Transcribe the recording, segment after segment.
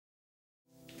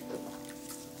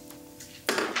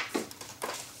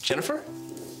Jennifer?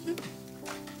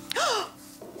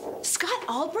 Scott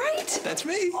Albright? That's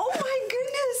me. Oh, my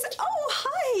goodness. Oh,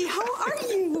 hi. How are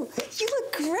you? You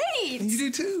look great. You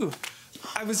do, too.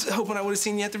 I was hoping I would have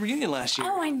seen you at the reunion last year.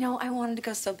 Oh, I know. I wanted to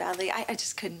go so badly. I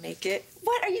just couldn't make it.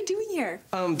 What are you doing here?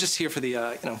 Just here for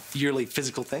the, yearly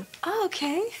physical thing. Oh,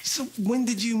 okay. So when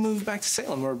did you move back to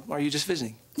Salem, or are you just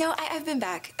visiting? No, I've been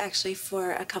back, actually,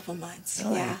 for a couple months.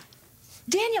 Oh. Yeah.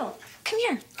 Daniel, come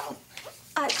here.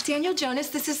 Daniel Jonas,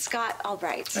 this is Scott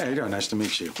Albright. Hey, how you doing? Nice to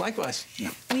meet you. Likewise.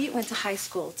 Yeah. We went to high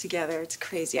school together. It's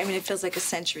crazy. I mean, it feels like a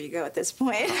century ago at this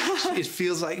point. It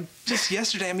feels like just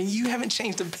yesterday. I mean, you haven't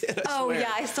changed a bit, I swear.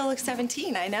 Yeah, I still look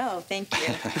 17. I know. Thank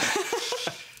you.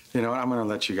 You know what? I'm going to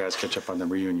let you guys catch up on the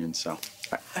reunion, so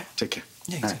take care.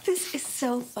 Yeah, All right. This is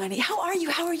so funny. How are you?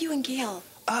 How are you and Gail?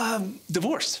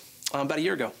 Divorced about a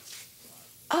year ago.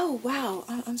 Oh, wow.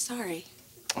 I'm sorry.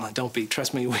 Don't be.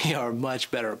 Trust me, we are much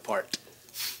better apart.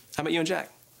 How about you and Jack?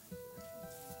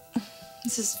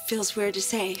 Feels weird to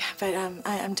say, but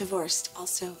I'm divorced.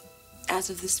 Also, as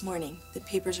of this morning, the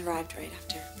papers arrived right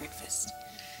after breakfast.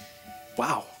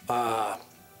 Wow.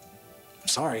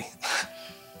 Sorry.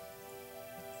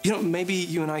 Maybe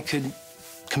you and I could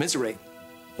commiserate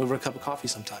over a cup of coffee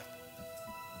sometime.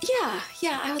 Yeah,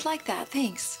 I would like that.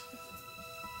 Thanks.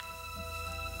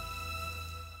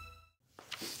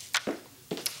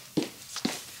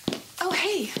 Oh,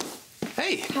 hey.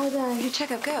 Hey. How'd your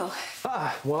checkup go?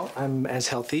 Well, I'm as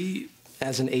healthy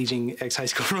as an aging ex-high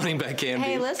school running back can be.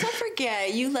 Hey, let's not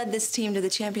forget, you led this team to the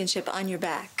championship on your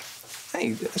back.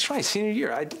 Hey, that's right, senior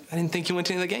year. I didn't think you went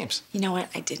to any of the games. You know what?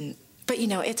 I didn't. But,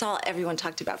 it's all everyone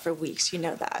talked about for weeks. You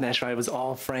know that. That's right. It was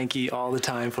all Frankie all the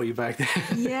time for you back then.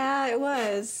 Yeah, it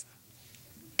was.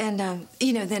 And, then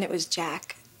it was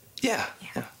Jack. Yeah.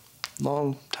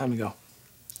 Long time ago.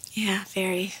 Yeah,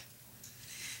 very.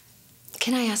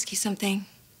 Can I ask you something?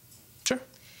 Sure.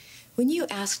 When you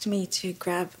asked me to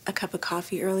grab a cup of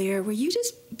coffee earlier, were you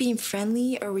just being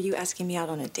friendly or were you asking me out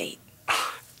on a date?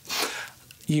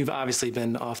 You've obviously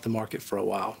been off the market for a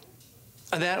while.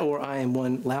 That or I am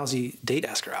one lousy date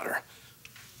asker-outer.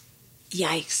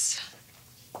 Yikes.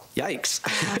 Yikes.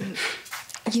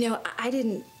 I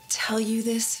didn't tell you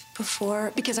this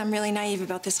before because I'm really naive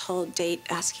about this whole date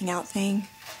asking out thing.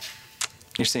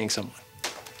 You're seeing someone.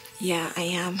 Yeah, I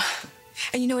am.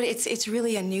 And you know what? It's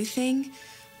really a new thing,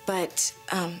 but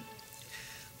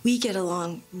we get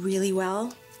along really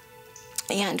well,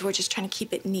 and we're just trying to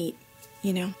keep it neat,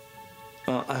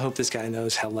 Well, I hope this guy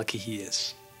knows how lucky he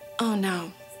is. Oh,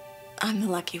 no. I'm the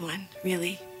lucky one,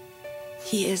 really.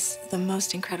 He is the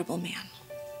most incredible man.